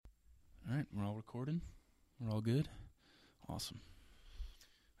right, we're all recording. We're all good. Awesome.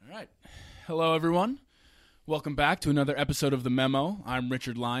 All right. Hello, everyone. Welcome back to another episode of The Memo. I'm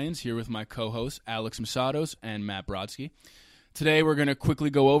Richard Lyons, here with my co-hosts Alex Masados and Matt Brodsky. Today, we're going to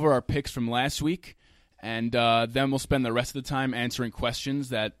quickly go over our picks from last week, and then we'll spend the rest of the time answering questions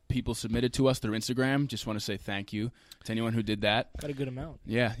that people submitted to us through Instagram. Just want to say thank you to anyone who did that. Got a good amount.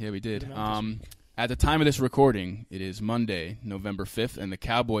 Yeah, we did. At the time of this recording, it is Monday, November 5th, and the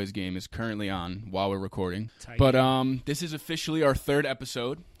Cowboys game is currently on while we're recording. Tight. But this is officially our third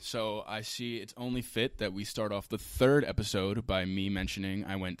episode, so I see it's only fit that we start off the third episode by me mentioning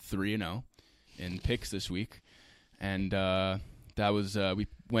I went 3-0 in picks this week. And that was we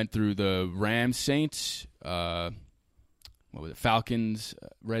went through the Rams, Saints, Falcons,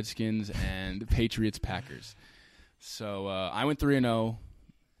 Redskins, and the Patriots, Packers. So I went 3-0.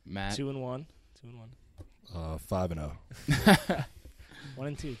 Matt 2-1. 5-0.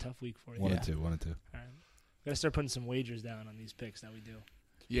 1-2. Tough week for you. 1-2. All right. Gotta start putting some wagers down on these picks that we do.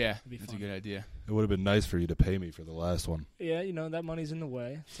 Yeah, be that's fun. a good idea. It would have been nice for you to pay me for the last one. Yeah, that money's in the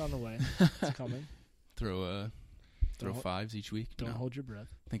way. It's on the way. It's coming. Throw fives each week. Don't No. hold your breath.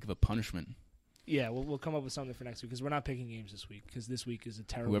 Think of a punishment. Yeah, we'll come up with something for next week because we're not picking games this week because this week is a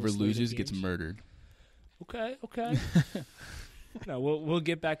terrible. Whoever slate of loses gets games. murdered. Okay. No, we'll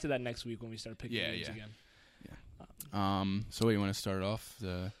get back to that next week when we start picking games again. So what, you want to start off?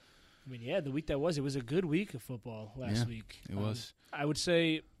 The week that was, it was a good week of football last week. It was. I would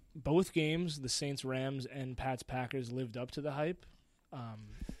say both games, the Saints, Rams, and Pats, Packers, lived up to the hype.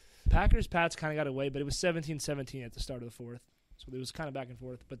 Packers, Pats kind of got away, but it was 17-17 at the start of the fourth. So it was kind of back and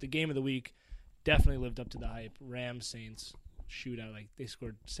forth. But the game of the week definitely lived up to the hype. Rams, Saints, shootout. Like, they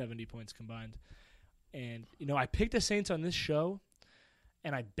scored 70 points combined. And, I picked the Saints on this show,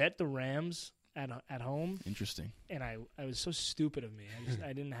 and I bet the Rams at home. Interesting. And I was so stupid of me.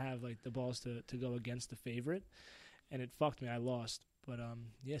 I didn't have, the balls to go against the favorite, and it fucked me. I lost. But,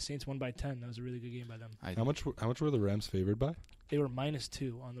 Saints won by 10. That was a really good game by them. How much were the Rams favored by? They were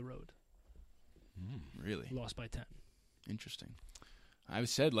 -2 on the road. Really? Lost by 10. Interesting. I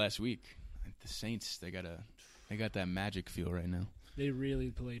said last week, the Saints, they got that magic feel right now. They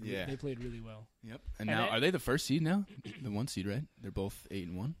really played. Yeah. They played really well. Yep. And now, are they the first seed now? The 1 seed, right? They're both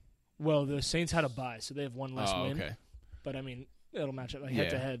 8-1. Well, the Saints had a bye, so they have one less win. Okay. But it'll match up head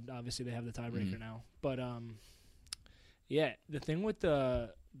to head. Obviously, they have the tiebreaker now. But the thing with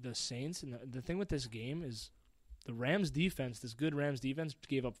the Saints and the thing with this game is the Rams defense. This good Rams defense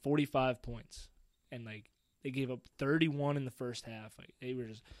gave up 45 points, and they gave up 31 in the first half. They were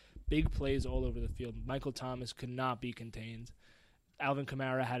just big plays all over the field. Michael Thomas could not be contained. Alvin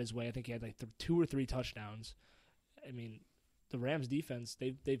Kamara had his way. I think he had 2 or 3 touchdowns. The Rams defense,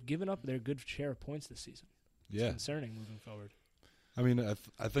 they've given up their good share of points this season. It's concerning moving forward.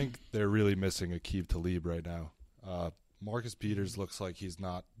 I think they're really missing Aqib Talib right now. Marcus Peters looks like he's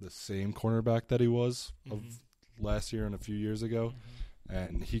not the same cornerback that he was of last year and a few years ago,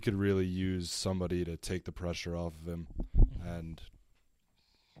 and he could really use somebody to take the pressure off of him. And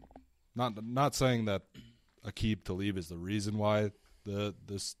not saying that Aqib Talib is the reason why the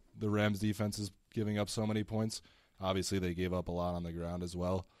Rams defense is giving up so many points. Obviously, they gave up a lot on the ground as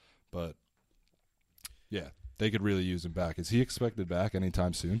well, but they could really use him back. Is he expected back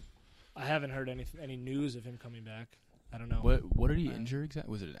anytime soon? I haven't heard any news of him coming back. I don't know. What did he injure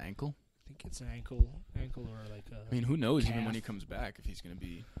exactly? Was it an ankle? I think it's an ankle or who knows calf. even when he comes back if he's going to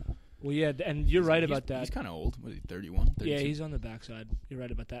be. Well, yeah, and you're right about that. He's kind of old. What is he, 31? 32? Yeah, he's on the backside. You're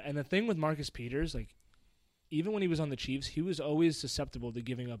right about that. And the thing with Marcus Peters, even when he was on the Chiefs, he was always susceptible to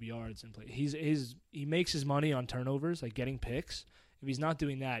giving up yards and play. He makes his money on turnovers, getting picks. If he's not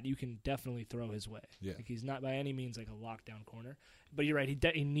doing that, you can definitely throw his way. Yeah. He's not by any means a lockdown corner. But you're right,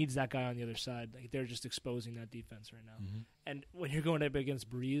 he needs that guy on the other side. They're just exposing that defense right now. And when you're going up against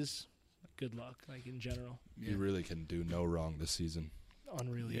Breeze, good luck, in general. He really can do no wrong this season.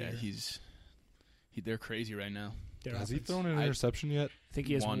 Unreal. Yeah, they're crazy right now. Has he thrown an interception yet? I think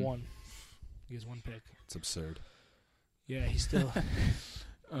he has one. He has 1 pick. It's absurd. Yeah, he's still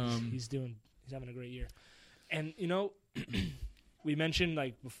he's having a great year. And we mentioned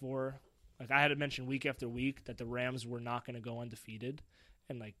before, I had to mention week after week that the Rams were not going to go undefeated,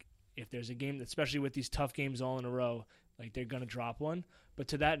 and if there's a game, especially with these tough games all in a row, they're going to drop one. But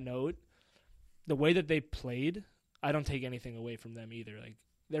to that note, the way that they played, I don't take anything away from them either.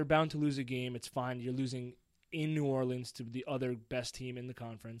 They're bound to lose a game. It's fine. You're losing in New Orleans to the other best team in the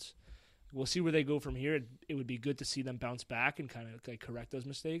conference. We'll see where they go from here. It would be good to see them bounce back and kind of correct those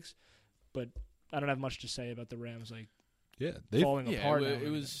mistakes. But I don't have much to say about the Rams falling apart. It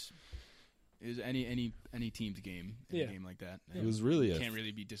was It was any team's game in a game like that. It was really you can't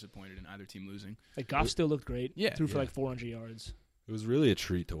really be disappointed in either team losing. Like Goff still looked great. Yeah. Threw for like 400 yards. It was really a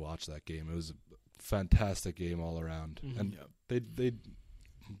treat to watch that game. It was a fantastic game all around. Mm-hmm. And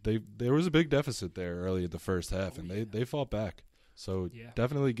there was a big deficit there early in the first half, and they fought back. So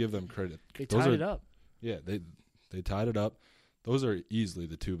definitely give them credit. They tied it up. Yeah, they tied it up. Those are easily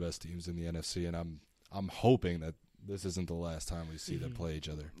the two best teams in the NFC, and I'm hoping that this isn't the last time we see them play each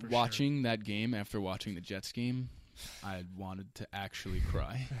other. Watching that game after watching the Jets game, I wanted to actually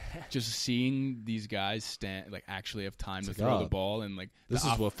cry. Just seeing these guys actually have time to throw the ball, and like this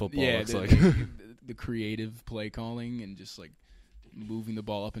is what football looks like. The creative play calling and just like moving the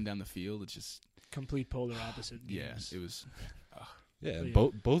ball up and down the field. It's just complete polar opposite games. Yeah, it was. And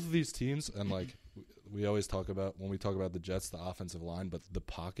both of these teams, and like we always talk about when we talk about the Jets, the offensive line, but the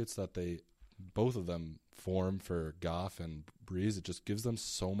pockets that both of them form for Goff and Breeze, it just gives them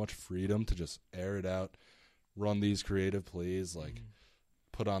so much freedom to just air it out, run these creative plays, like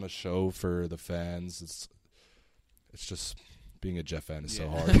put on a show for the fans. It's just being a Jet fan is so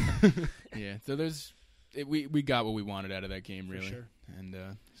hard. Yeah, so we got what we wanted out of that game, really, sure. And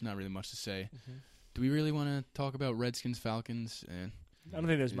there's not really much to say. Mm-hmm. Do we really want to talk about Redskins Falcons? I don't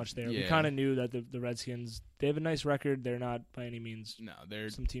think there's much there. Yeah. We kind of knew that the Redskins, they have a nice record. They're not by any means. No, they're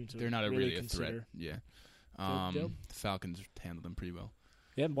some teams. They're not really a threat. Yeah, the Falcons handled them pretty well.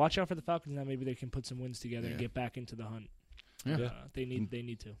 Yeah, watch out for the Falcons now. Maybe they can put some wins together and get back into the hunt. Yeah, they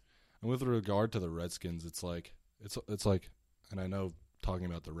need to. And with regard to the Redskins, it's like, and I know talking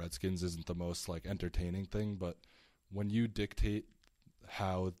about the Redskins isn't the most like entertaining thing, but when you dictate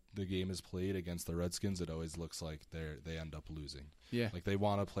how the game is played against the Redskins, it always looks like they end up losing. Yeah, like they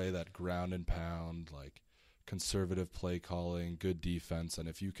want to play that ground and pound, like conservative play calling, good defense, and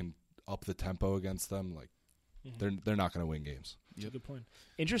if you can up the tempo against them, like they're not going to win games. That's a good point.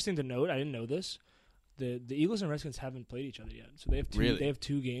 Interesting to note, I didn't know this. The Eagles and Redskins haven't played each other yet, so they have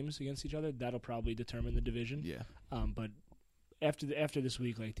two games against each other. That'll probably determine the division. Yeah. But after this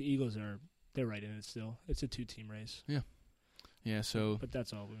week, like the Eagles they're right in it still. It's a 2-team race. Yeah. Yeah. So. But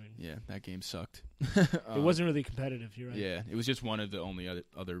that's all. I mean. Yeah, that game sucked. It wasn't really competitive. You're right. Yeah, it was just one of the only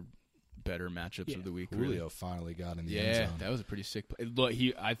other better matchups of the week. Julio finally got in the end zone. That was a pretty sick play. Look,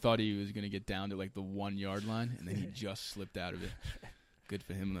 I thought he was going to get down to like the 1 yard line, and then he just slipped out of it. Good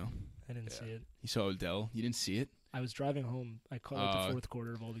for him, though. I didn't see it. You saw Odell? You didn't see it? I was driving home. I caught the fourth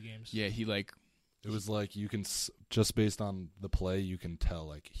quarter of all the games. Yeah, it was like you can just based on the play, you can tell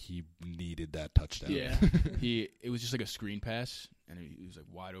like he needed that touchdown. Yeah, it was just like a screen pass, and he was like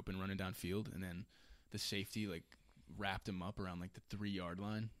wide open running downfield, and then the safety like wrapped him up around like the 3 yard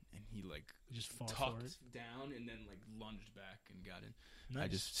line, and he like just tucked down and then like lunged back and got in. Nice. I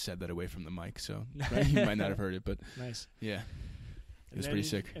just said that away from the mic, so you might not have heard it, but nice. Yeah, it was pretty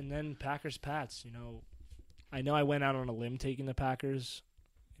sick. And then Packers-Pats. I know I went out on a limb taking the Packers.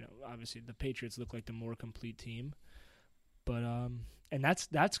 Obviously the Patriots look like the more complete team, but and that's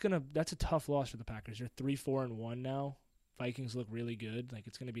a tough loss for the Packers. They're 3-4-1 now. Vikings look really good. Like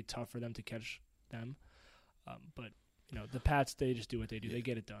it's gonna be tough for them to catch them. But the Pats, they just do what they do. Yeah. They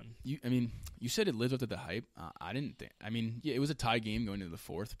get it done. You said it lived up to the hype. I didn't think. It was a tie game going into the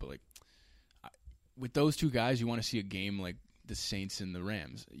fourth, but like with those two guys, you want to see a game like the Saints and the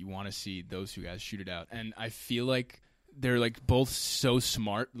Rams. You want to see those two guys shoot it out, and I feel like they're like both so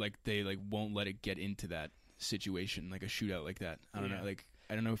smart, like they like won't let it get into that situation, like a shootout like that. I don't know. Like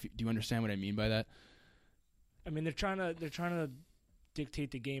I don't know if do you understand what I mean by that? They're trying to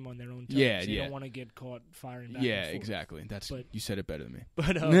dictate the game on their own terms. Yeah, They don't want to get caught firing back. Yeah, and forth. Exactly. You said it better than me.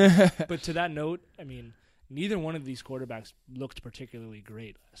 But to that note, neither one of these quarterbacks looked particularly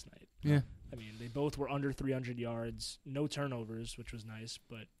great last night. Yeah. They both were under 300 yards, no turnovers, which was nice,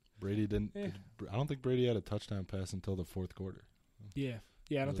 but Brady didn't. I don't think Brady had a touchdown pass until the fourth quarter. Yeah,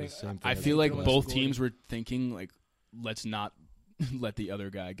 I don't think. I feel like both teams were thinking like, let's not let the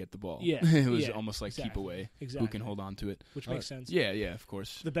other guy get the ball. Yeah, it was almost like keep away. Exactly. Who can hold on to it? Which makes sense. Yeah, of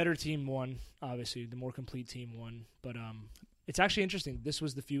course. The better team won. Obviously, the more complete team won. But it's actually interesting. This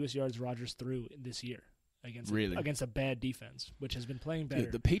was the fewest yards Rodgers threw this year against a bad defense, which has been playing better.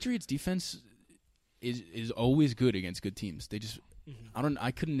 Dude, the Patriots' defense is always good against good teams. They just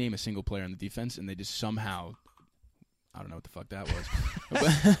I couldn't name a single player on the defense, and they just somehow, I don't know what the fuck that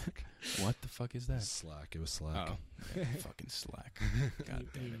was. What the fuck is that? Slack. It was Slack. Oh, yeah, fucking Slack. God damn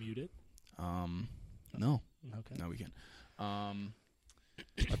it. Can you mute it? No. Okay. No, we can't.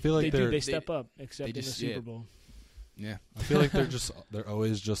 I feel like they step up, except in the Super Bowl. Yeah. I feel like they're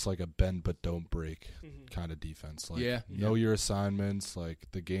always just like a bend but don't break kind of defense. Like know your assignments. Like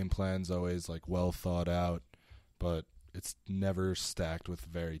the game plan's always like well thought out, but it's never stacked with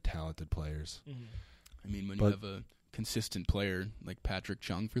very talented players. Mhm. I mean, when you have a consistent player like Patrick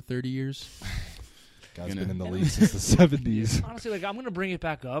Chung for 30 years, Guy's been in the league since the 70s. Honestly, like I'm going to bring it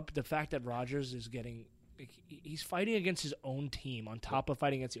back up. The fact that Rodgers is getting, he's fighting against his own team on top of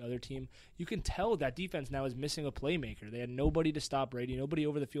fighting against the other team. You can tell that defense now is missing a playmaker. They had nobody to stop Brady, nobody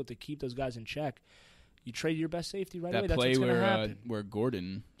over the field to keep those guys in check. You trade your best safety right away. that That's play what's going to happen. where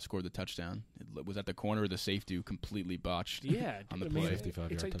Gordon scored the touchdown, it was at the corner of the safety who completely botched. Yeah, on the I mean, play.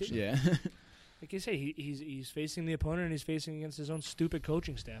 55-yard it's like, touchdown. Yeah. like you say, he's facing the opponent and he's facing against his own stupid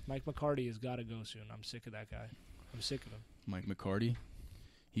coaching staff. Mike McCarty has got to go soon. I'm sick of that guy. I'm sick of him. Mike McCarty,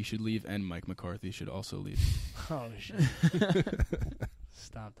 he should leave, and Mike McCarthy should also leave. Oh shit!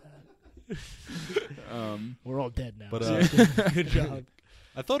 Stop that. Um, We're all dead now. But, Good job.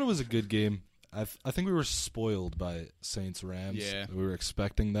 I thought it was a good game. I think we were spoiled by Saints Rams. Yeah. We were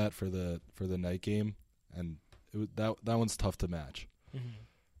expecting that for the night game, and that one's tough to match. Mhm.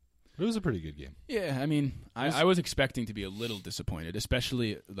 It was a pretty good game. yeah, I mean, I was expecting to be a little disappointed,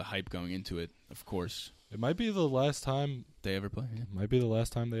 especially the hype going into it, of course. It might be the last time. They ever play? Yeah. Might be the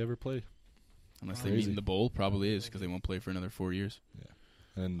last time they ever play. Unless they meet in the bowl, probably is, because they won't play for another 4 years.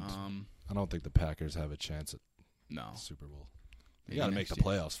 And Um, I don't think the Packers have a chance at no. the Super Bowl. You Maybe got to make next the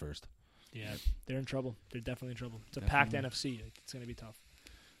year. playoffs first. Yeah, they're in trouble. They're definitely in trouble. It's a Definitely. packed NFC. Like, it's going to be tough.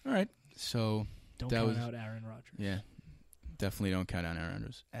 All right, so, Don't That count was- out Aaron Rodgers. yeah, definitely don't count out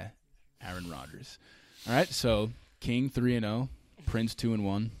Aaron Rodgers. All right, so King 3-0, Prince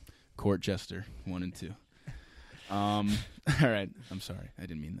 2-1, Court Jester 1-2. All right, I'm sorry, I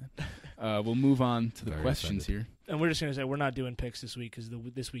didn't mean that. We'll move on to the Very questions offended. here. And we're just going to say we're not doing picks this week because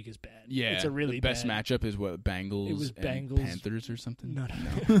this week is bad. Yeah, It's a really the best bad. matchup is what, Bengals, It was and Bengals. Panthers or something. No.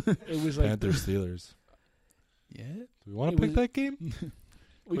 It was like Panthers Steelers. Yeah, Do we want It to pick was- that game?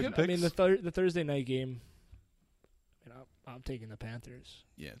 we Quick could, I mean, picks? the Thursday night game. I mean, I'm taking the Panthers.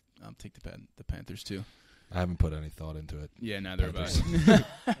 yeah, I'll take the Panthers too. I haven't put any thought into it. Yeah, neither have Panthers. I.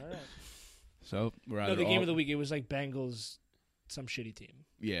 All right. So we're No, either the game all- of the week. It was like Bengals, some shitty team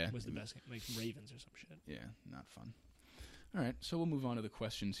Yeah, was the best game, like Ravens or some shit. yeah, not fun. All right, so we'll move on to the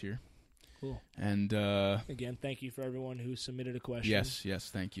questions here. Cool. And Again, thank you for everyone who submitted a question. yes,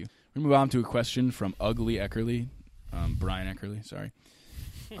 thank you. We move on to a question from Ugly Eckerly, Brian Eckerly. Sorry.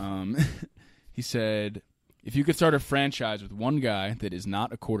 He said, "If you could start a franchise with one guy that is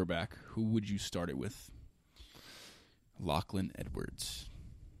not a quarterback, who would you start it with?" Lachlan Edwards,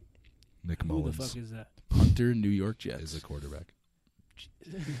 Nick Who the Mullins fuck is that? punter, New York Jets. is a quarterback.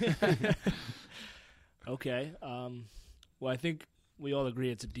 Okay. Well, I think we all agree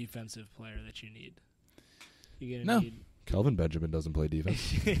it's a defensive player that you need. You're No. gonna need. Kelvin Benjamin doesn't play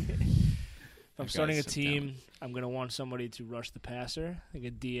defense. If I'm That starting a guy's so team, talented. I'm going to want somebody to rush the passer. I think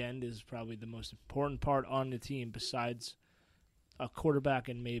a D end is probably the most important part on the team besides a quarterback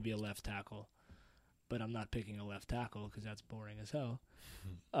and maybe a left tackle. But I'm not picking a left tackle because that's boring as hell.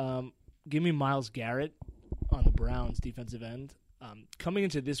 Give me Myles Garrett on the Browns defensive end. Coming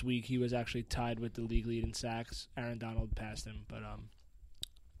into this week, he was actually tied with the league lead in sacks. Aaron Donald passed him, but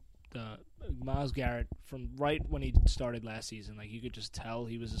the Myles Garrett, from right when he started last season, like you could just tell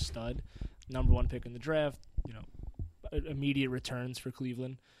he was a stud. Number one pick in the draft, immediate returns for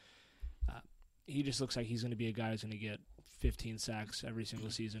Cleveland. He just looks like he's going to be a guy who's going to get 15 sacks every single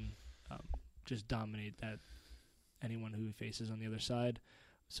season, just dominate that anyone who he faces on the other side.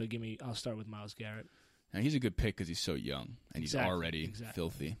 So I'll start with Myles Garrett. Now, he's a good pick because he's so young and he's Exactly, already exactly.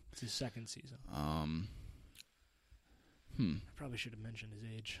 filthy. It's his second season. I Probably should have mentioned his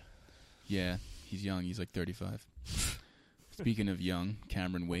age. Yeah, he's young. He's like 35. Speaking of young,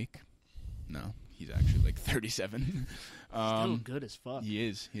 Cameron Wake. No, he's actually like 37. Still good as fuck. He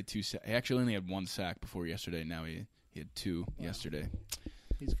is. He had two. He actually only had one sack before yesterday. Now he had two yesterday.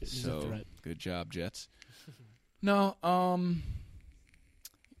 He's good. He's a So threat. good job, Jets. No,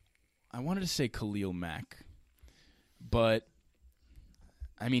 I wanted to say Khalil Mack, but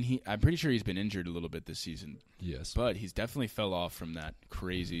I mean, I'm pretty sure he's been injured a little bit this season. Yes. But he's definitely fell off from that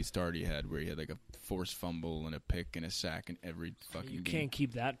crazy start he had where he had like a forced fumble and a pick and a sack in every fucking You game. can't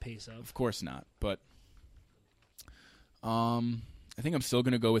keep that pace up. Of course not. But I think I'm still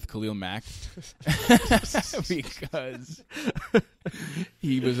going to go with Khalil Mack because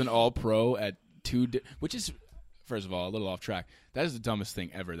he was an all-pro at which is, first of all, a little off track. That is the dumbest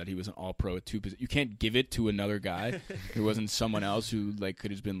thing ever, that he was an all-pro at two positions. You can't give it to another guy. There wasn't someone else who like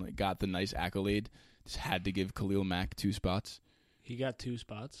could have been like got the nice accolade. Just had to give Khalil Mack 2 spots. He got 2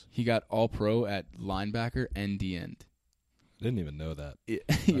 spots. He got all-pro at linebacker and D-end. I didn't even know that.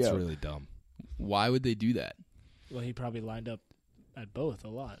 That's That's really dumb. Why would they do that? Well, he probably lined up at both a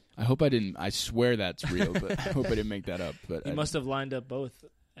lot. I hope I didn't. I swear that's real, but I hope I didn't make that up. But He must have lined up both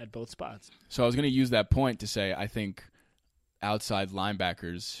at both spots. So I was going to use that point to say I think outside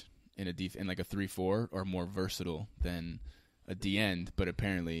linebackers in like a 3-4 are more versatile than a D end, but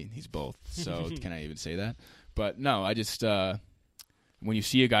apparently he's both. So can I even say that? But no, I just when you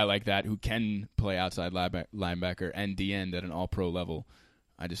see a guy like that who can play outside linebacker and D end at an all-pro level,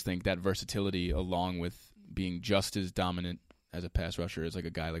 I just think that versatility, along with being just as dominant as a pass rusher as like a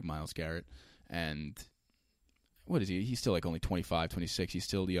guy like Myles Garrett, and what is he? He's still like only 25, 26. He's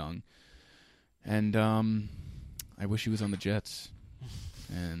still young, and I wish he was on the Jets,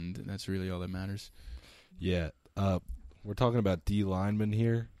 and that's really all that matters. Yeah, we're talking about D linemen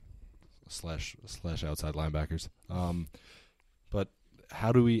here, slash outside linebackers. But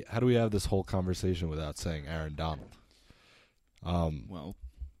how do we have this whole conversation without saying Aaron Donald? Well,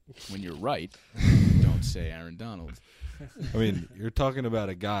 when you're right, don't say Aaron Donald. I mean, you're talking about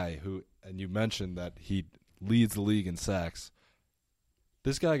a guy who, and you mentioned that he leads the league in sacks.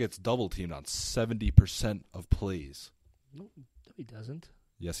 This guy gets double teamed on 70% of plays. No, he doesn't.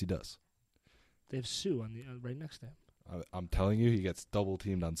 Yes, he does. They have Sue on the right next to him. I'm telling you, he gets double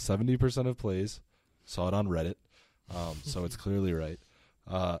teamed on 70% of plays. Saw it on Reddit, so it's clearly right.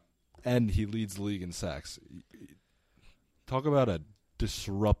 And he leads the league in sacks. Talk about a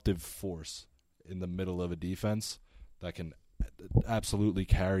disruptive force in the middle of a defense that can absolutely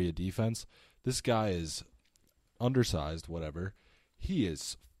carry a defense. This guy is undersized, whatever. He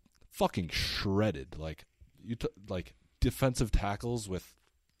is fucking shredded. Like like defensive tackles with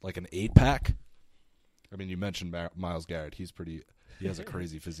like an 8-pack. I mean, you mentioned Myles Garrett. He has a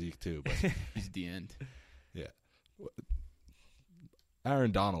crazy physique too, but he's the end. Yeah.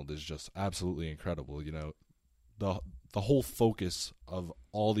 Aaron Donald is just absolutely incredible. You know, the whole focus of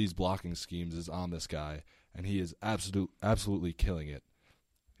all these blocking schemes is on this guy, and he is absolutely killing it.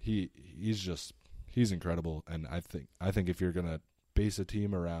 He's incredible, and I think if you're gonna base a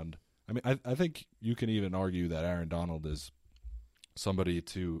team around, I mean, I think you can even argue that Aaron Donald is somebody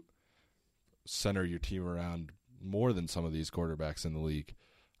to center your team around more than some of these quarterbacks in the league.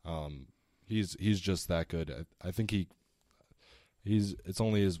 He's just that good. I think it's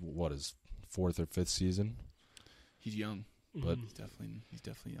only his fourth or fifth season. He's young, but he's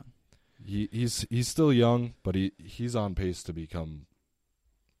definitely young. He's still young, but he's on pace to become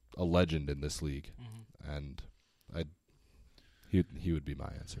a legend in this league, and he would be my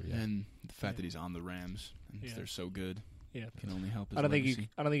answer. Yeah, and the fact that he's on the Rams and they're so good, can only help. I don't think you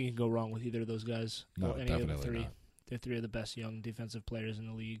can go wrong with either of those guys. No, any definitely of the three. not. They're three of the best young defensive players in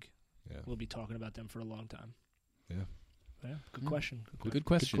the league. Yeah, we'll be talking about them for a long time. Yeah, good question. Good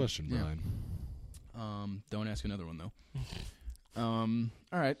question. Good question, Brian. Don't ask another one though.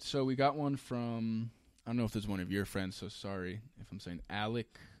 All right, so we got one from, I don't know if this is one of your friends, so sorry if I'm saying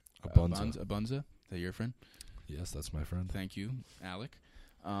Alec Abunza. Is that your friend? Yes, that's my friend. Thank you, Alec.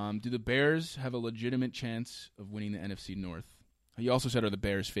 Do the Bears have a legitimate chance of winning the NFC North? He also said, are the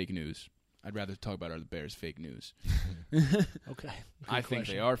Bears fake news? I'd rather talk about, are the Bears fake news? Okay. I think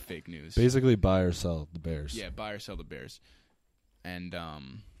they are fake news. Basically, buy or sell the Bears. Yeah, buy or sell the Bears. And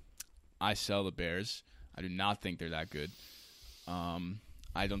I sell the Bears. I do not think they're that good.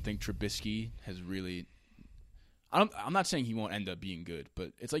 I don't think Trubisky has really. I'm not saying he won't end up being good,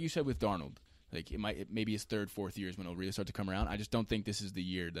 but it's like you said with Darnold. Like maybe his third, fourth year is when it'll really start to come around. I just don't think this is the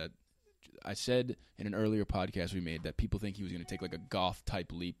year that. I said in an earlier podcast we made that people think he was going to take like a Goff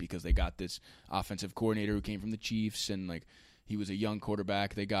type leap because they got this offensive coordinator who came from the Chiefs and like he was a young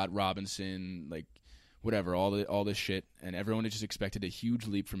quarterback. They got Robinson, like whatever, all this shit, and everyone had just expected a huge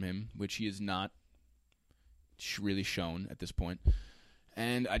leap from him, which he has not really shown at this point.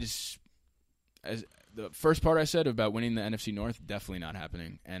 And as the first part I said about winning the NFC North, definitely not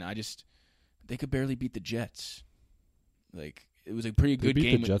happening. And they could barely beat the Jets. Like it was a pretty good game.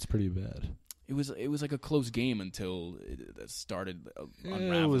 They beat the Jets pretty bad. It was like a close game until it started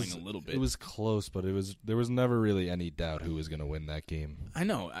unraveling a little bit. It was close, but there was never really any doubt who was going to win that game. I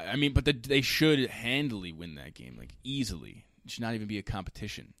know. I mean, but they should handily win that game, like easily. It should not even be a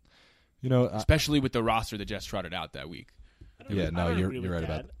competition. You know, especially with the roster that Jets trotted out that week. You're right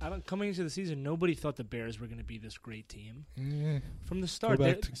about that. Coming into the season, nobody thought the Bears were going to be this great team from the start.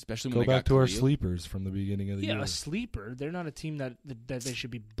 Especially when go back to our sleepers from the beginning of the year. Yeah, a sleeper. They're not a team that they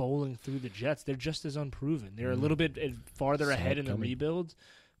should be bowling through the Jets. They're just as unproven. They're a little bit farther ahead in the rebuild,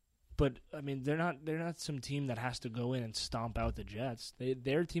 but I mean, they're not some team that has to go in and stomp out the Jets.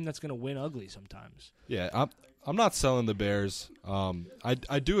 They're a team that's going to win ugly sometimes. Yeah, I'm not selling the Bears.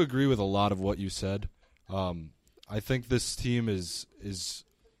 I do agree with a lot of what you said. I think this team is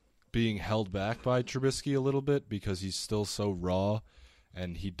being held back by Trubisky a little bit because he's still so raw,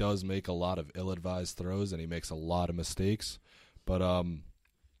 and he does make a lot of ill-advised throws, and he makes a lot of mistakes. But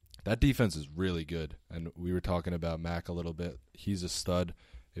that defense is really good, and we were talking about Mac a little bit. He's a stud.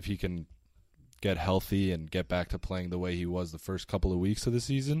 If he can get healthy and get back to playing the way he was the first couple of weeks of the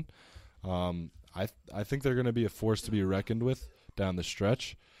season, I think they're going to be a force to be reckoned with down the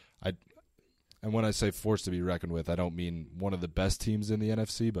stretch. And when I say force to be reckoned with, I don't mean one of the best teams in the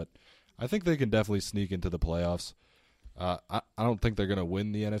NFC, but I think they can definitely sneak into the playoffs. I don't think they're going to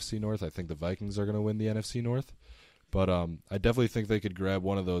win the NFC North. I think the Vikings are going to win the NFC North. But I definitely think they could grab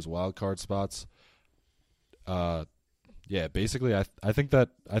one of those wild card spots. Yeah, basically, I think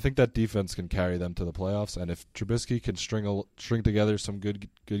that defense can carry them to the playoffs. And if Trubisky can string together some good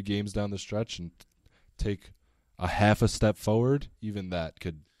games down the stretch and take a half a step forward, even that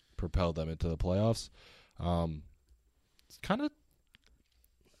could propel them into the playoffs. It's kind of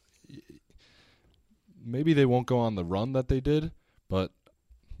maybe they won't go on the run that they did, but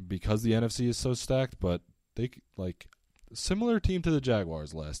because the NFC is so stacked, but they like similar team to the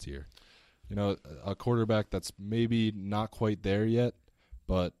Jaguars last year. You know, a quarterback that's maybe not quite there yet,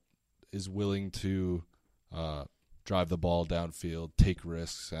 but is willing to drive the ball downfield, take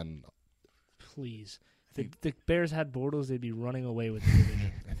risks, and please. If the Bears had Bortles, they'd be running away with the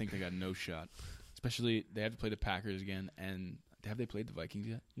division. I think they got no shot. Especially, they have to play the Packers again, and have they played the Vikings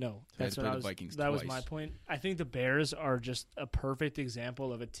yet? No, That was my point. I think the Bears are just a perfect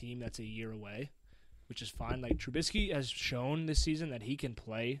example of a team that's a year away, which is fine. Like Trubisky has shown this season that he can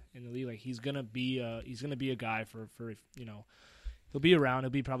play in the league. Like he's gonna be a guy for you know, he'll be around. He'll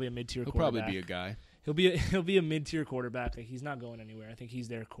be probably a mid-tier quarterback. He'll probably be a guy. He'll be a mid-tier quarterback. Like he's not going anywhere. I think he's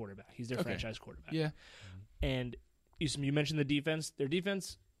their quarterback. He's their franchise quarterback. Yeah. And you mentioned the defense. Their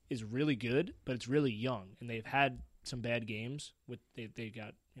defense is really good, but it's really young, and they've had some bad games.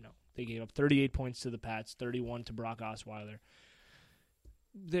 They gave up 38 points to the Pats, 31 to Brock Osweiler.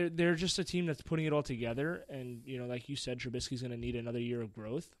 They're just a team that's putting it all together, and you know, like you said, Trubisky's going to need another year of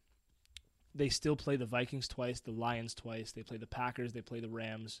growth. They still play the Vikings twice, the Lions twice. They play the Packers. They play the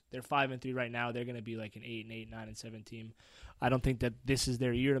Rams. They're 5-3 right now. They're going to be like an 8-8, 9-7 team. I don't think that this is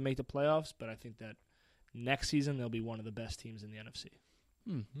their year to make the playoffs, but I think that next season they'll be one of the best teams in the NFC.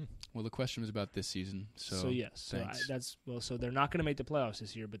 Well, the question was about this season, so yes, so they're not going to make the playoffs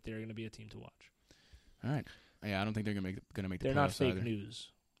this year, but they're going to be a team to watch. All right, yeah, I don't think they're going to make the playoffs. They're not fake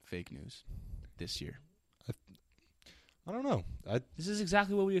news. Fake news this year. I don't know. This is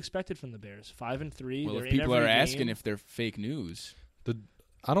exactly what we expected from the Bears. 5-3. Well, if people are asking if they're fake news,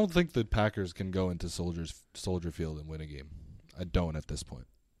 I don't think the Packers can go into Soldier Field and win a game. I don't at this point.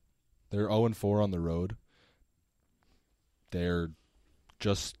 They're 0-4 on the road. They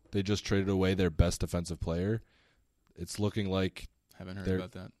just traded away their best defensive player. It's looking like haven't heard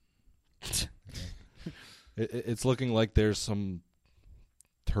about that. It's looking like there's some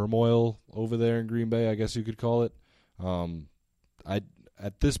turmoil over there in Green Bay, I guess you could call it.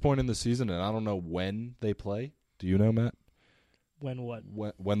 At this point in the season, and I don't know when they play. Do you know, Matt? When what?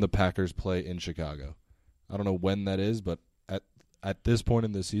 When the Packers play in Chicago. I don't know when that is, but at this point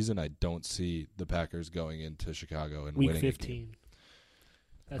in the season, I don't see the Packers going into Chicago and winning. Week 15.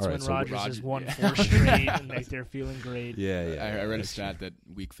 That's right, when so Rodgers has won 4 straight, and like they're feeling great. Yeah. I read a stat that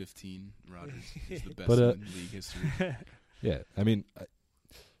Week 15, Rodgers is the best in league history. Yeah, I mean,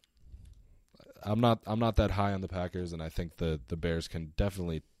 I'm not that high on the Packers, and I think the Bears can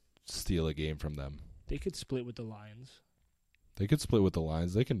definitely steal a game from them. They could split with the Lions. They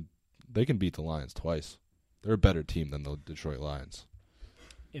can beat the Lions twice. They're a better team than the Detroit Lions.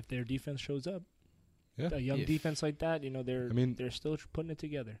 If their defense shows up. Yeah. A young defense like that, you know, they're still putting it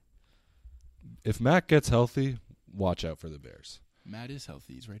together. If Matt gets healthy, watch out for the Bears. Matt is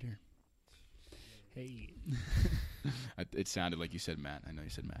healthy. He's right here. Hey. It sounded like you said Matt. I know you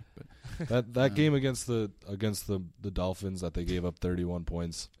said Matt, but that game against the Dolphins that they gave up 31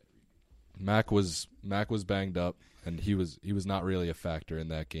 points, Mac was banged up, and he was not really a factor in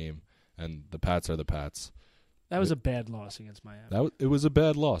that game. And the Pats are the Pats. That was a bad loss against Miami. It was a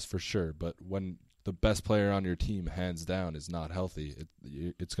bad loss for sure. But when the best player on your team, hands down, is not healthy,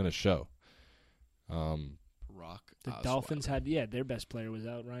 it's going to show. The Dolphins had their best player was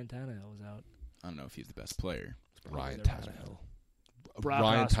out. Ryan Tannehill was out. I don't know if he's the best player. Ryan Tannehill.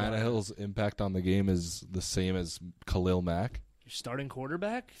 Ryan Tannehill's impact on the game is the same as Khalil Mack. Your starting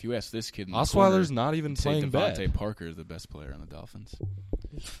quarterback? If you ask this kid, Osweiler's not even playing bad. Devontae Parker is the best player on the Dolphins.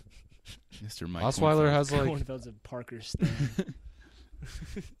 Mr. Mike Osweiler has like Cornfeld's a Parker stand.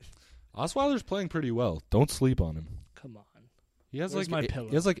 Osweiler's playing pretty well. Don't sleep on him. Come on. He has Where's my pillow?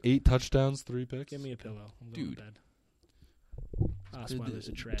 He has like 8 touchdowns, 3 picks. Give me a pillow. I'm going to bed. Osweiler's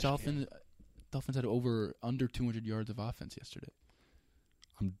a trash Dolphins had under 200 yards of offense yesterday.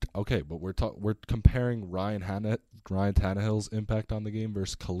 Okay, but we're comparing Ryan Tannehill's impact on the game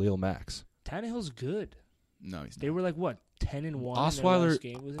versus Khalil Mack's. Tannehill's good. No, he's not. They were like, what, 10-1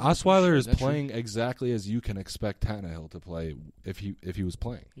 Osweiler is playing exactly as you can expect Tannehill to play if he was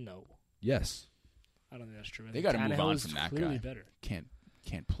playing. No. Yes. I don't think that's true. They got to move on from that guy. Better.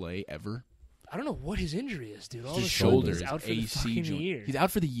 Can't play ever. I don't know what his injury is, dude. All his of a sudden shoulder, he's out for AC the fucking joint. year. He's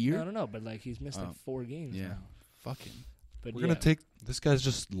out for the year? I don't know, but like he's missed like 4 games Yeah. now. Fuck him. But We're going to take – this guy's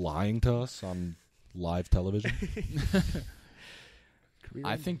just lying to us on live television.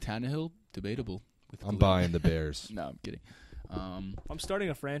 I think Tannehill, debatable. I'm buying the Bears. No, I'm kidding. I'm starting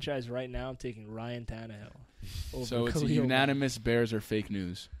a franchise right now. I'm taking Ryan Tannehill. Over So it's Khalil unanimous Bears are fake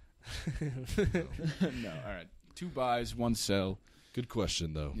news. No, all right. 2 buys, 1 sell. Good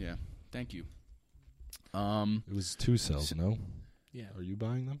question, though. Yeah, thank you. It was 2 sells, no? Yeah. Are you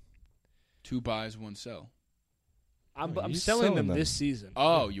buying them? 2 buys, 1 sell. I'm he's selling them selling this season.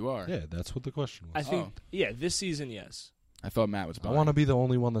 Oh, you are? Yeah, that's what the question was. I think, this season, yes. I thought Matt was I buying. want to be the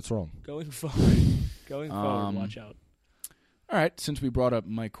only one that's wrong. Going forward, watch out. All right, since we brought up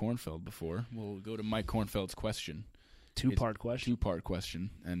Mike Kornfeld before, we'll go to Mike Kornfeld's question. Two-part question. 2-part question,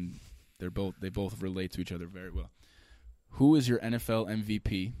 and they both relate to each other very well. Who is your NFL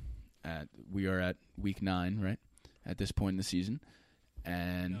MVP? We are at week 9, right? At this point in the season,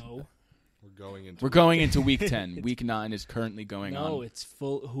 and No. We're going into week 10. Week 9 is currently going on. No, it's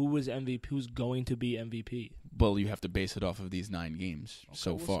full. Who was MVP? Who's going to be MVP? Well, you have to base it off of these 9 games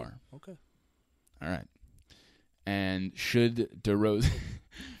so we'll far. see. Okay. All right. And should DeRozan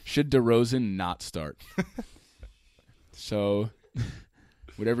not start? So,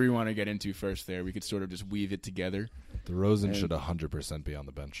 whatever you want to get into first there, we could sort of just weave it together. DeRozan should 100% be on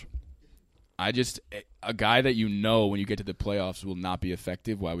the bench. A guy that you know when you get to the playoffs will not be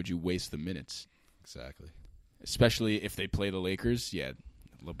effective, why would you waste the minutes? Exactly. Especially if they play the Lakers. Yeah,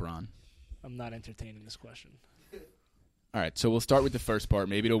 LeBron. I'm not entertaining this question. All right, so we'll start with the first part,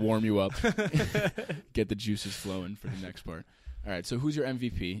 maybe to warm you up, get the juices flowing for the next part. All right, so who's your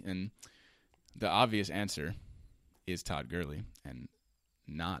MVP? And the obvious answer is Todd Gurley, and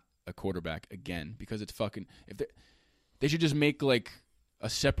not a quarterback again, because it's fucking they should just make like a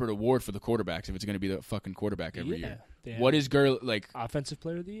separate award for the quarterbacks if it's going to be the fucking quarterback every year. What is Gurley like? Offensive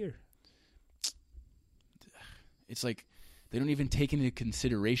Player of the Year. It's like they don't even take into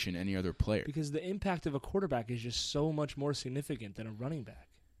consideration any other player. Because the impact of a quarterback is just so much more significant than a running back.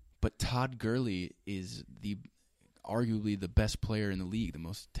 But Todd Gurley is arguably the best player in the league, the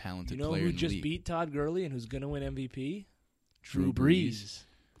most talented player in the league. You know who just beat Todd Gurley and who's going to win MVP? Drew Brees.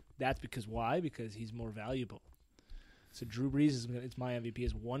 That's because why? Because he's more valuable. So Drew Brees is my MVP. He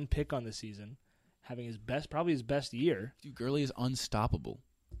has 1 pick on the season, having probably his best year. Dude, Gurley is unstoppable.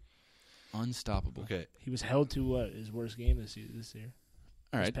 Unstoppable. Okay. He was held to his worst game this year.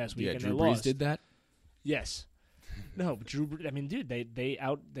 All right. Past week, and Drew they Brees lost. did that? Yes. No, but I mean, dude, they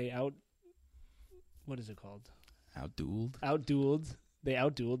out what is it called? Outdueled. They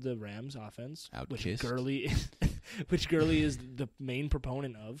outdueled the Rams offense, which Outkissed. Gurley is the main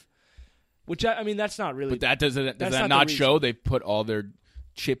proponent of. Which I mean, that's not really. But does that not show they put all their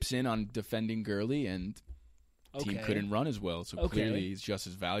chips in on defending Gurley and team couldn't run as well, so clearly he's just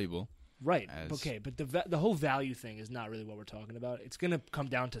as valuable. Right. Okay, but the whole value thing is not really what we're talking about. It's going to come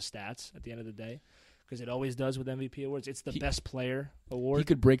down to stats at the end of the day, because it always does with MVP awards. It's the best player award. He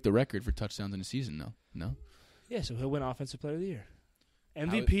could break the record for touchdowns in a season, though. No? Yeah, so he'll win Offensive Player of the Year.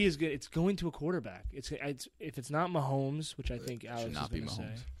 MVP is good. It's going to a quarterback. It's if it's not Mahomes, which I think Alex is going to say.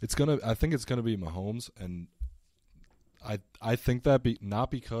 I think it's gonna be Mahomes, and I think that not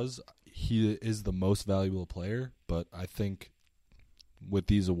because he is the most valuable player, but I think with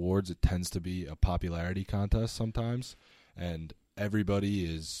these awards it tends to be a popularity contest sometimes, and everybody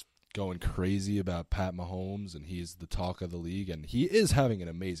is going crazy about Pat Mahomes, and he's the talk of the league, and he is having an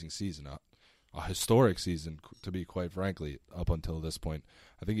amazing season. A historic season, to be quite frankly, up until this point.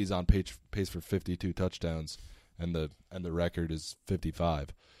 I think he's on pace for 52 touchdowns, and the record is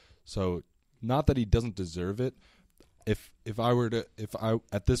 55. So, not that he doesn't deserve it. If I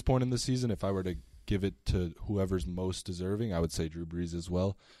at this point in the season, if I were to give it to whoever's most deserving, I would say Drew Brees as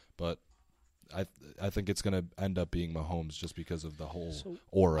well. But I think it's going to end up being Mahomes just because of the whole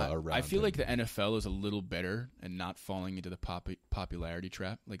aura around. I feel him. like the NFL is a little better and not falling into the popularity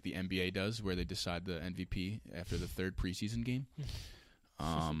trap like the NBA does, where they decide the MVP after the 3rd preseason game.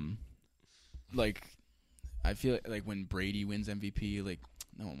 Like I feel like when Brady wins MVP, like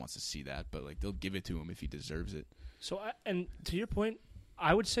no one wants to see that, but like they'll give it to him if he deserves it. So and to your point,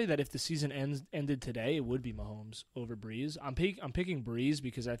 I would say that if the season ended today, it would be Mahomes over Breeze. I'm picking Breeze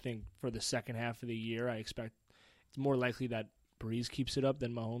because I think for the second half of the year, I expect it's more likely that Breeze keeps it up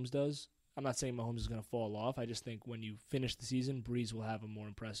than Mahomes does. I'm not saying Mahomes is going to fall off. I just think when you finish the season, Breeze will have a more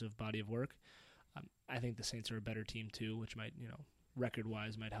impressive body of work. I think the Saints are a better team too, which might,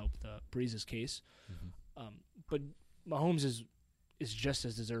 record-wise, might help the Breeze's case. Mm-hmm. But Mahomes is just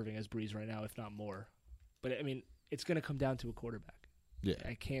as deserving as Breeze right now, if not more. But I mean, it's going to come down to a quarterback. Yeah,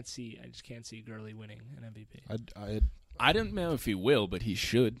 I just can't see Gurley winning an MVP. I don't know if he will, but he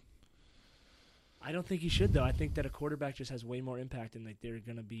should. I don't think he should though. I think that a quarterback just has way more impact, and they're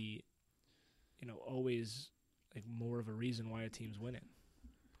going to be, always more of a reason why a team's winning.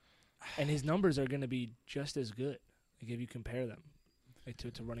 And his numbers are going to be just as good, if you compare them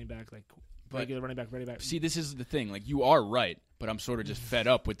to running back, regular running back. See, this is the thing. You are right, but I'm sort of just fed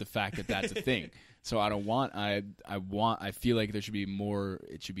up with the fact that that's a thing. So I don't want. I feel like there should be more.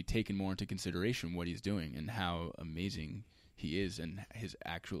 It should be taken more into consideration what he's doing and how amazing he is and his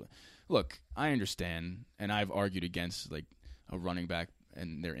actual. Look, I understand, and I've argued against a running back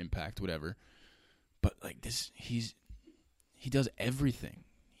and their impact, whatever. But this, he does everything.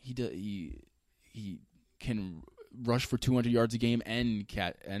 He can rush for 200 yards a game and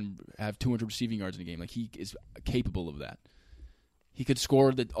have 200 receiving yards in a game. He is capable of that. He could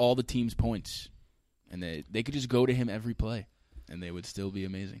score all the team's points, and they could just go to him every play, and they would still be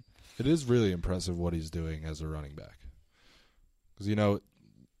amazing. It is really impressive what he's doing as a running back. Because,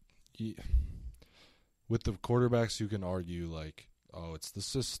 with the quarterbacks, you can argue, it's the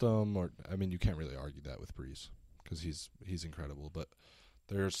system, you can't really argue that with Breeze because he's incredible. But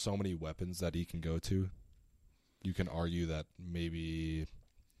there are so many weapons that he can go to. You can argue that maybe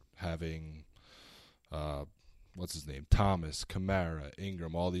having, what's his name, Thomas, Kamara,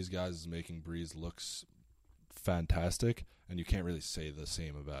 Ingram, all these guys is making Breeze looks fantastic, and you can't really say the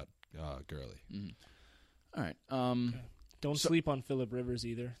same about Gurley. Mm-hmm. All right. Okay. Don't sleep on Phillip Rivers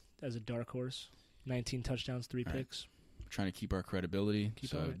either as a dark horse. 19 touchdowns, 3 picks. We're trying to keep our credibility,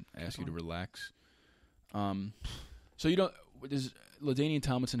 I ask you to relax. So does LaDainian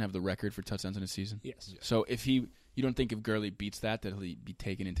Tomlinson have the record for touchdowns in a season? Yes. So you don't think if Gurley beats that he'll be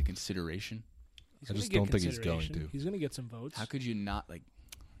taken into consideration? I just don't think he's going to. He's going to get some votes. How could you not I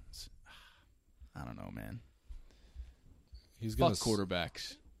don't know, man. He's Fuck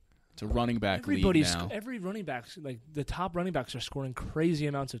quarterbacks. It's a running back league now. Every running back, the top running backs are scoring crazy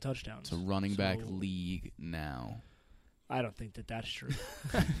amounts of touchdowns. It's a running back league now. I don't think that's true.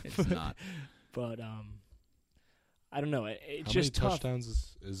 It's not. But I don't know. It's How just many tough.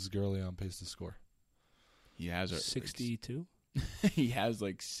 touchdowns is Gurley on pace to score? He has 62. He has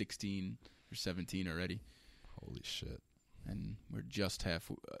 16 or 17 already. Holy shit! And we're just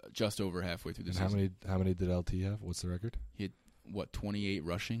over halfway through the And season. how many did LT have? What's the record? He had 28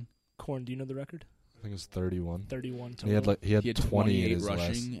 rushing. Corn, do you know the record? I think it was 31. 31 total. He had 20 in his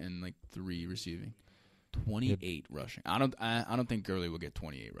rushing and 3 receiving. 28 rushing. I don't think Gurley will get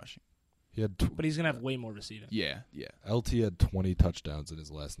 28 rushing. He had but he's gonna have way more receiving. Yeah. LT had 20 touchdowns in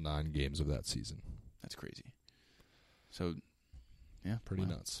his last 9 games of that season. That's crazy. So, yeah, pretty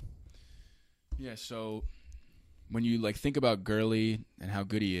nuts. Yeah. So when you think about Gurley and how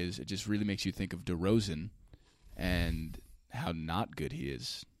good he is, it just really makes you think of DeRozan and how not good he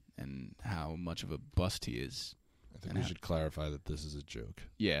is and how much of a bust he is. I think we should clarify that this is a joke.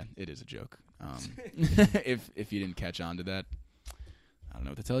 Yeah, it is a joke. If you didn't catch on to that, I don't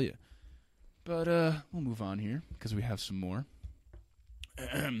know what to tell you. But we'll move on here because we have some more.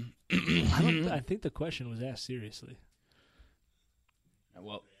 I think the question was asked seriously.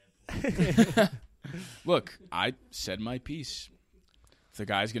 Well, look, I said my piece. If the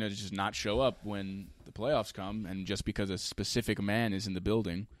guy's going to just not show up when the playoffs come, and just because a specific man is in the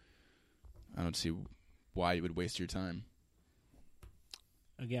building, I don't see why you would waste your time.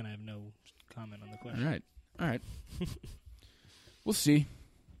 Again, I have no comment on the question. All right. We'll see.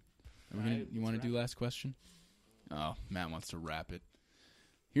 You want to do last question? Oh, Matt wants to wrap it.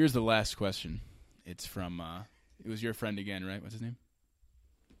 Here's the last question. It's from, it was your friend again, right? What's his name?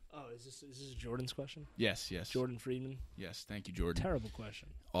 Oh, is this Jordan's question? Yes. Jordan Friedman? Yes, thank you, Jordan. Terrible question.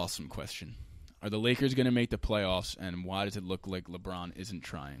 Awesome question. Are the Lakers going to make the playoffs, and why does it look like LeBron isn't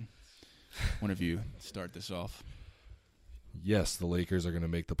trying? One of you start this off. Yes, the Lakers are going to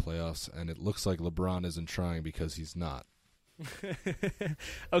make the playoffs, and it looks like LeBron isn't trying because he's not.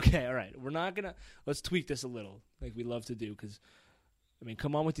 Okay, all right. We're not going to – let's tweak this a little like we love to do because,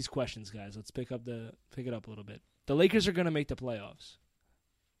 come on with these questions, guys. Let's pick it up a little bit. The Lakers are going to make the playoffs.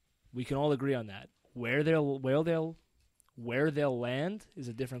 We can all agree on that. Where they'll land is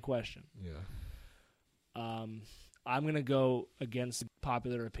a different question. Yeah. I'm going to go against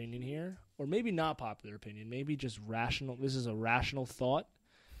popular opinion here, or maybe not popular opinion, maybe just rational. This is a rational thought.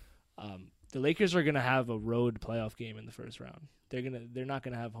 The Lakers are going to have a road playoff game in the first round. They're not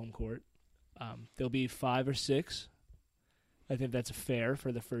going to have home court. They'll be 5 or 6. I think that's fair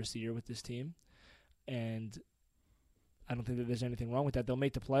for the first year with this team. And I don't think that there's anything wrong with that. They'll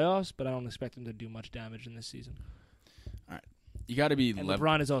make the playoffs, but I don't expect them to do much damage in this season. All right. You got to be and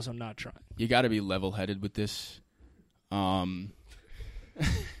LeBron is also not trying. You got to be level-headed with this.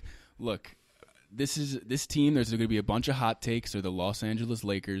 Look, this team, there's going to be a bunch of hot takes. They're the Los Angeles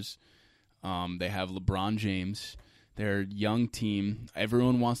Lakers. They have LeBron James. They're a young team.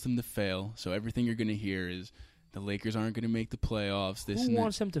 Everyone wants them to fail. So everything you're going to hear is the Lakers aren't going to make the playoffs. Who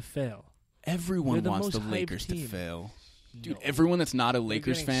wants them to fail? Everyone wants the Lakers to fail. Dude, everyone that's not a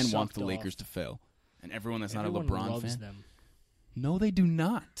Lakers fan wants the Lakers to fail. And everyone that's not a LeBron fan. Them. No, they do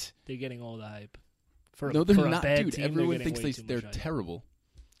not. They're getting all the hype. No, they're not. Dude, team, everyone thinks they're terrible.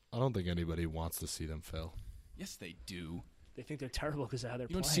 I don't think anybody wants to see them fail. Yes, they do. They think they're terrible because of how they're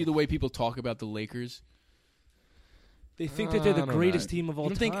playing. You don't see the way people talk about the Lakers? They think that they're the greatest team of all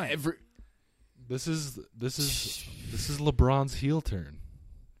time. Think This is LeBron's heel turn.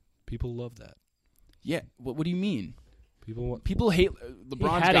 People love that. Yeah. What do you mean? People hate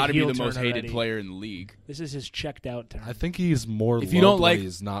LeBron's got to be the most hated player in the league. This is his checked out turn. I think he's more if you don't when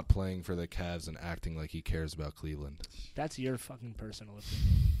he's not playing for the Cavs and acting like he cares about Cleveland. That's your fucking personal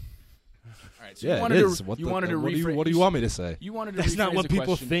opinion. All right, so yeah, it is. What do you want me to say? You wanted to That's not what people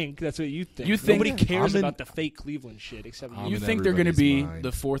question. think. That's what you think. You think nobody cares about the fake Cleveland shit except you think they're going to be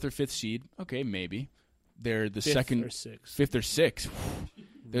the 4th or 5th seed? Okay, maybe. They're the second, 5th or 6th.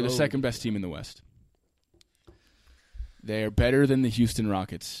 They're the second best team in the West. They are better than the Houston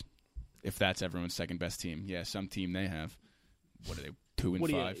Rockets, if that's everyone's second best team. Yeah, some team they have. What are they? 2 and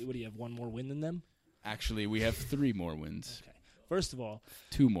 5. What do you have? One more win than them? Actually, we have 3 more wins. Okay. First of all,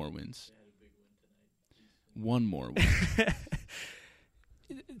 2 more wins. 1 more win.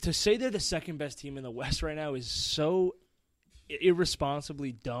 To say they're the second best team in the West right now is so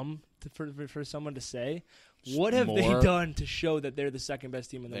irresponsibly dumb for someone to say. What have they done to show that they're the second best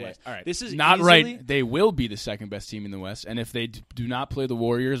team in the West? All right. This is not right. They will be the second best team in the West, and if they do not play the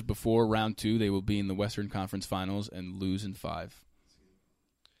Warriors before round 2, they will be in the Western Conference Finals and lose in 5.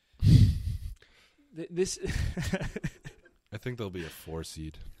 This, I think they'll be a 4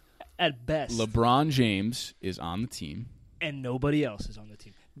 seed at best. LeBron James is on the team, and nobody else is on the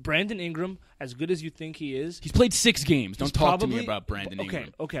team. Brandon Ingram, as good as you think he is, he's played 6 games. Don't talk to me about Brandon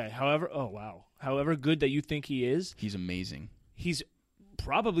Ingram. Okay. However good that you think he is, he's amazing. He's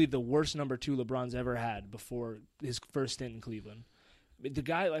probably the worst number 2 LeBron's ever had before his first stint in Cleveland. The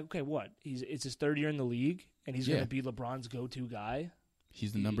guy, it's his 3rd year in the league, and he's going to be LeBron's go-to guy.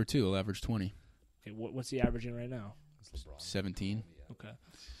 He's the number 2. He'll average 20. Okay, what's he averaging right now? 17. Okay.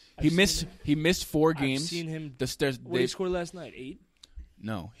 He missed 4 games. I've seen him. What did he score last night? 8?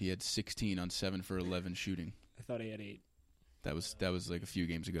 No, he had 16 on 7 for 11 shooting. I thought he had 8. That was like a few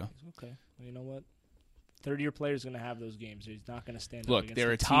games ago. Okay. Well, you know what? 3rd-year player is going to have those games. He's not going to stand up against they're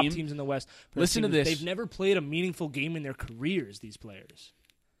the top teams in the West. Listen to this. They've never played a meaningful game in their careers, these players.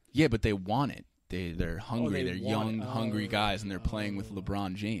 Yeah, but they want it. They're hungry. They're young, hungry guys, and they're playing with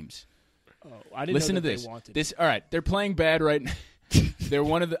LeBron James. Oh, I didn't Listen know to that this. They wanted this. All right, they're playing bad right now.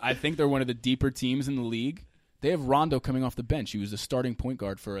 I think they're one of the deeper teams in the league. They have Rondo coming off the bench. He was the starting point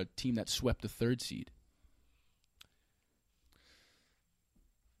guard for a team that swept the 3rd seed.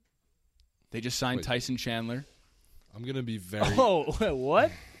 They just signed Tyson Chandler. I'm going to be very... Oh,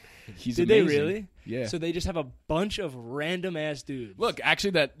 what? He's Did amazing. they really? Yeah. So they just have a bunch of random-ass dudes. Look,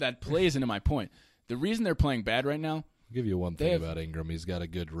 actually, that plays into my point. The reason they're playing bad right now... I'll give you one thing about Ingram. He's got a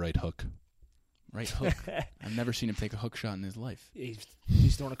good right hook. Right hook? I've never seen him take a hook shot in his life.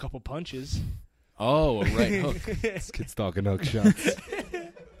 He's thrown a couple punches. Oh, a right hook. This kid's talking hook shots.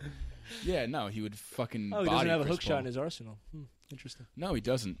 Yeah, no, he would fucking he body doesn't have a Chris hook Paul. shot in his arsenal. Interesting. No, he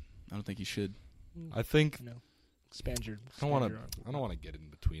doesn't. I don't think he should. I think... Expand your I don't want to get in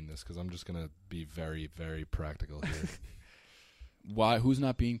between this because I'm just going to be very, very practical here. Why? Who's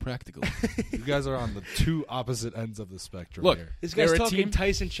not being practical? You guys are on the 2 opposite ends of the spectrum Look, here. This guy's talking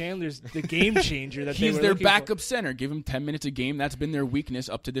Tyson Chandler's the game changer that he's they were their looking backup for. center. Give him 10 minutes a game. That's been their weakness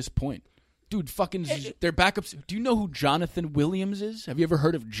up to this point. Dude, fucking their backups. Do you know who Jonathan Williams is? Have you ever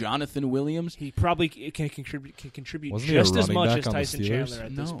heard of Jonathan Williams? He probably can contribute Wasn't just he a as running much back as on the Tyson Steelers? Chandler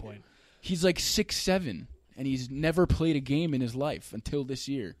at this point. He's like 6'7", and he's never played a game in his life until this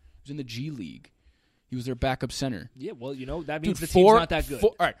year. He was in the G League. He was their backup center. Yeah, well, that means Dude, the team's not that good.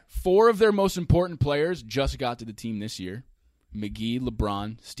 4 of their most important players just got to the team this year. McGee,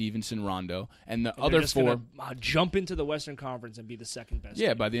 LeBron, Stevenson, Rondo, and the And other they're just four. gonna, jump into the Western Conference and be the second best. Yeah,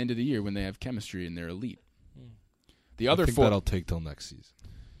 team. by the end of the year when they have chemistry and they're elite. Hmm. The I other think four, that'll take till next season.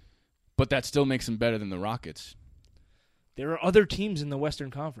 but that still makes them better than the Rockets. There are other teams in the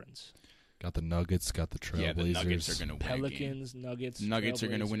Western Conference. Got the Nuggets, got the Trailblazers. Yeah, the Nuggets are going to win Pelicans, Nuggets, Nuggets are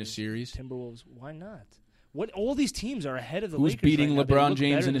going to win a Trailblazers, series. Timberwolves. Why not? What? All these teams are ahead of the Who's Lakers. beating right now. They LeBron look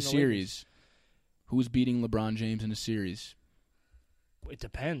James better in a than the series? Who's beating LeBron James in a series? Lakers. It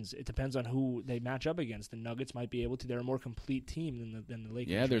depends. It depends on who they match up against. The Nuggets might be able to. They're a more complete team than the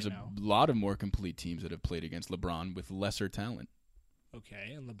Lakers. Yeah, there's right a now. lot of more complete teams that have played against LeBron with lesser talent.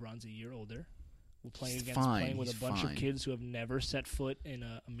 Okay, and LeBron's a year older. We're playing He's against fine, playing with he's a bunch fine. of kids who have never set foot in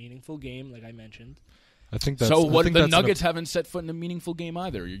a meaningful game, like I mentioned. I think that's. So I what? think The that's Nuggets haven't set foot in a meaningful game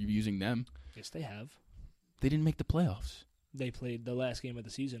either. You're using them. Yes, they have. They didn't make the playoffs. They played the last game of the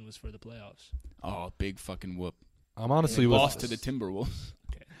season was for the playoffs. Oh, big fucking whoop! I'm honestly They with. Lost to the Timberwolves.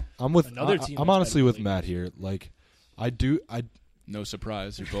 I'm with. Another team I'm that's honestly better with than Matt here. Like, I No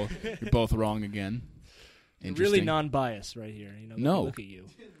surprise. You're both wrong again. You're really Interesting. non-biased right here. You know, No. look at you.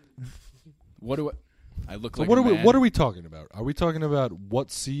 What do I look So like? what a are we? man? What are we talking about? Are we talking about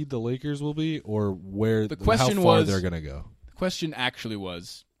what seed the Lakers will be, or where? The question how far was- they're gonna go? The question actually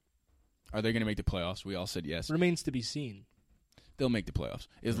was, are they going to make the playoffs? We all said yes. Remains to be seen. They'll make the playoffs.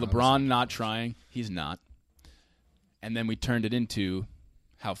 Is They're LeBron obviously not trying? He's not. And then we turned it into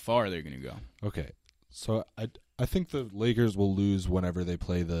how far they're going to go. Okay, so I think the Lakers will lose whenever they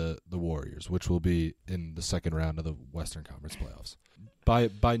play the Warriors, which will be in the second round of the Western Conference playoffs.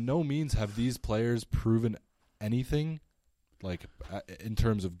 By no means have these players proven anything, like in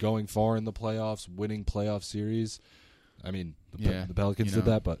terms of going far in the playoffs, winning playoff series. I mean, the Pelicans did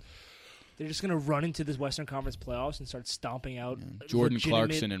that, but They're just going to run into this Western Conference playoffs and start stomping out Jordan legitimate,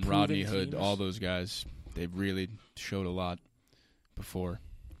 Clarkson and proven Rodney Hood, teams. all those guys, they've really showed a lot before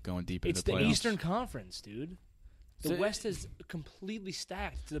going deep It's into the the playoffs. Eastern Conference, dude. The So- West is completely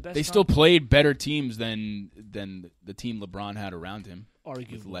stacked. It's the best. They still conference. played better teams than the team LeBron had around him with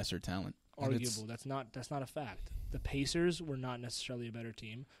Arguable. lesser talent. And it's- Arguable. That's not a fact. The Pacers were not necessarily a better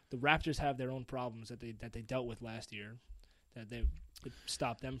team. The Raptors have their own problems that they dealt with last year. That it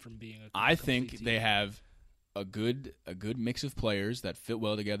stopped them from being a I complete think team. they have a good mix of players that fit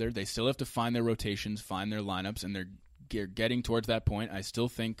well together. They still have to find their rotations, find their lineups, and they're getting towards that point. I still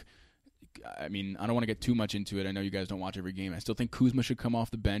think. I mean, I don't want to get too much into it. I know you guys don't watch every game. I still think Kuzma should come off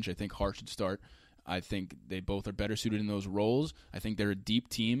the bench. I think Hart should start. I think they both are better suited in those roles. I think they're a deep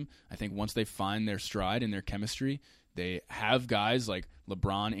team. I think once they find their stride and their chemistry, they have guys like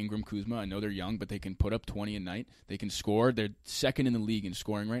LeBron, Ingram, Kuzma. I know they're young, but they can put up 20 a night. They can score. They're second in the league in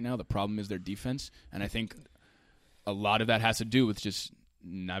scoring right now. The problem is their defense, and I think a lot of that has to do with just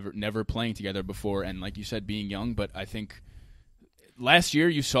never playing together before, and like you said, being young. But I think last year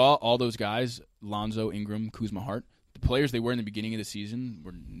you saw all those guys, Lonzo, Ingram, Kuzma, Hart. The players they were in the beginning of the season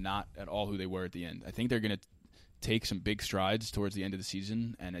were not at all who they were at the end. I think they're going to take some big strides towards the end of the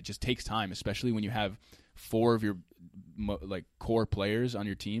season, and it just takes time, especially when you have four of your core players on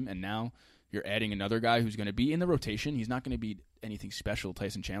your team, and now you're adding another guy who's going to be in the rotation. He's not going to be anything special,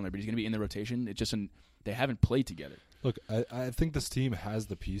 Tyson Chandler, but he's going to be in the rotation. It's just they haven't played together. look, I think this team has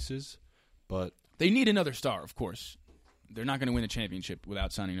the pieces, but They need another star, of course. They're not going to win the championship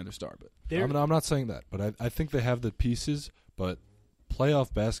without signing another star, but I'm not saying that. But I think they have the pieces, but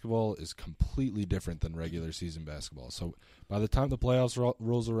playoff basketball is completely different than regular season basketball. So by the time the playoffs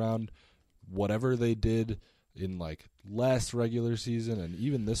rolls around, whatever they did in like last regular season and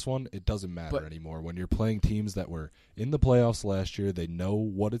even this one, it doesn't matter anymore. When you're playing teams that were in the playoffs last year, they know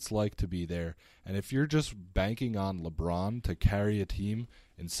what it's like to be there. And if you're just banking on LeBron to carry a team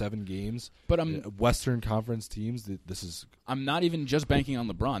in 7 games, but Western Conference teams, this is. I'm not even just banking on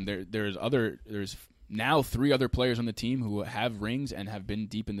LeBron. There's now 3 other players on the team who have rings and have been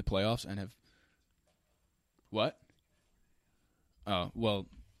deep in the playoffs and have. What? Oh, well,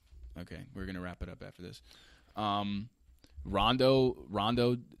 okay. We're going to wrap it up after this. Rondo,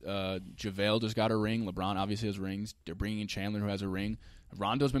 JaVale just got a ring. LeBron obviously has rings. They're bringing in Chandler, who has a ring.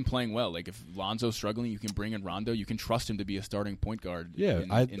 Rondo's been playing well. Like, if Lonzo's struggling, you can bring in Rondo. You can trust him to be a starting point guard in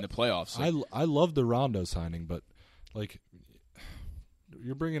the playoffs. Like, I love the Rondo signing, but like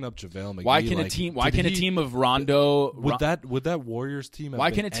you're bringing up JaVale McGee. why can a team of Rondo would that Warriors team have Why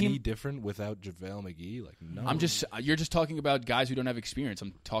been can a team- any different without JaVale McGee? Like no. You're just talking about guys who don't have experience.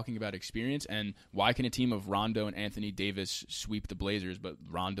 I'm talking about experience, and why can a team of Rondo and Anthony Davis sweep the Blazers, but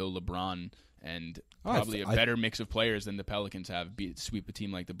Rondo, LeBron, and probably a better mix of players than the Pelicans have sweep a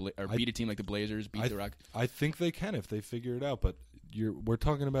team like beat a team like the Blazers, beat the Rockets? I think they can if they figure it out, but we're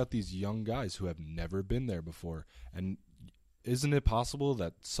talking about these young guys who have never been there before, and isn't it possible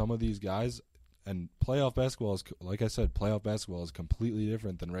that some of these guys, and playoff basketball is, like I said, playoff basketball is completely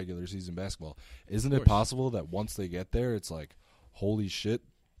different than regular season basketball. Isn't it possible that once they get there, it's like, holy shit,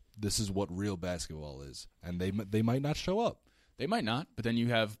 this is what real basketball is, and they might not show up. They might not, but then you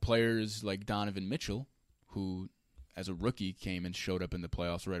have players like Donovan Mitchell, who, as a rookie, came and showed up in the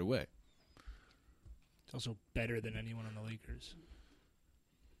playoffs right away. It's also better than anyone on the Lakers.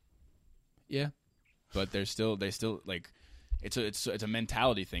 Yeah, but they still like. It's a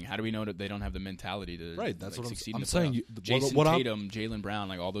mentality thing. How do we know that they don't have the mentality to That's what succeed I'm in the saying. playoffs? Jason Tatum, Jaylen Brown,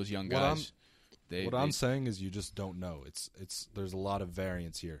 like all those young guys. I'm saying is you just don't know. It's there's a lot of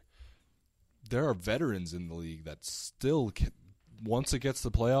variance here. There are veterans in the league that still, once it gets to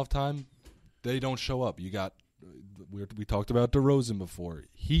playoff time, they don't show up. You got we talked about DeRozan before.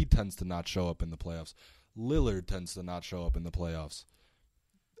 He tends to not show up in the playoffs. Lillard tends to not show up in the playoffs,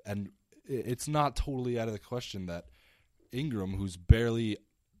 and it's not totally out of the question that Ingram, who's barely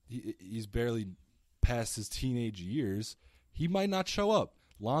past his teenage years, he might not show up.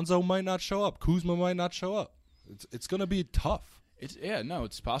 Lonzo might not show up. Kuzma might not show up. It's going to be tough.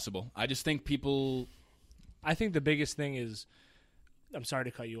 It's possible. I just think I think the biggest thing is, I'm sorry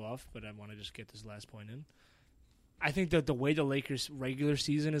to cut you off, but I want to just get this last point in. I think that the way the Lakers' regular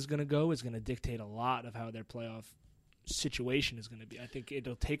season is going to go is going to dictate a lot of how their playoff situation is going to be. I think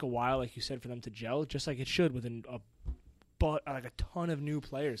it'll take a while, like you said, for them to gel, just like it should with a ton of new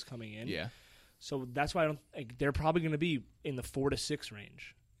players coming in. Yeah. So that's why they're probably going to be in the 4 to 6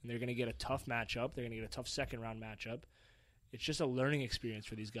 range, and they're going to get a tough matchup. They're going to get a tough second round matchup. It's just a learning experience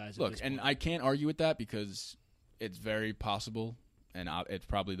for these guys. Look, and I can't argue with that because it's very possible, and it's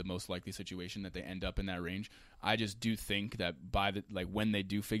probably the most likely situation that they end up in that range. I just do think that when they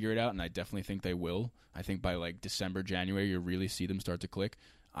do figure it out, and I definitely think they will. I think by December, January, you really see them start to click.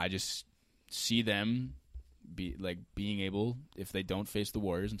 I just see them being able, if they don't face the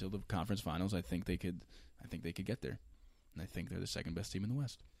Warriors until the conference finals, I think they could get there. And I think they're the second best team in the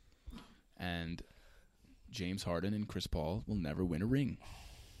West. And James Harden and Chris Paul will never win a ring.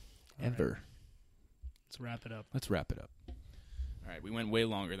 Ever. Right. Let's wrap it up. All right, we went way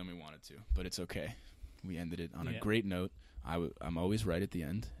longer than we wanted to, but it's okay. We ended it on a great note. I'm always right at the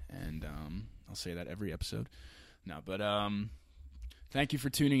end, and I'll say that every episode. No, but thank you for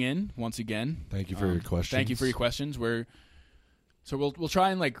tuning in once again. Thank you for your questions. Thank you for your questions. We'll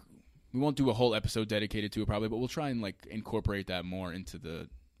try and we won't do a whole episode dedicated to it probably, but we'll try and incorporate that more into the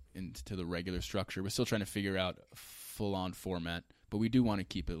regular structure. We're still trying to figure out a full-on format, but we do want to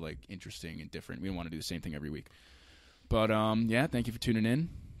keep it interesting and different. We don't want to do the same thing every week. But thank you for tuning in.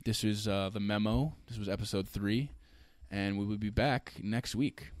 This is The Memo. This was episode 3, and we will be back next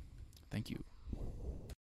week. Thank you.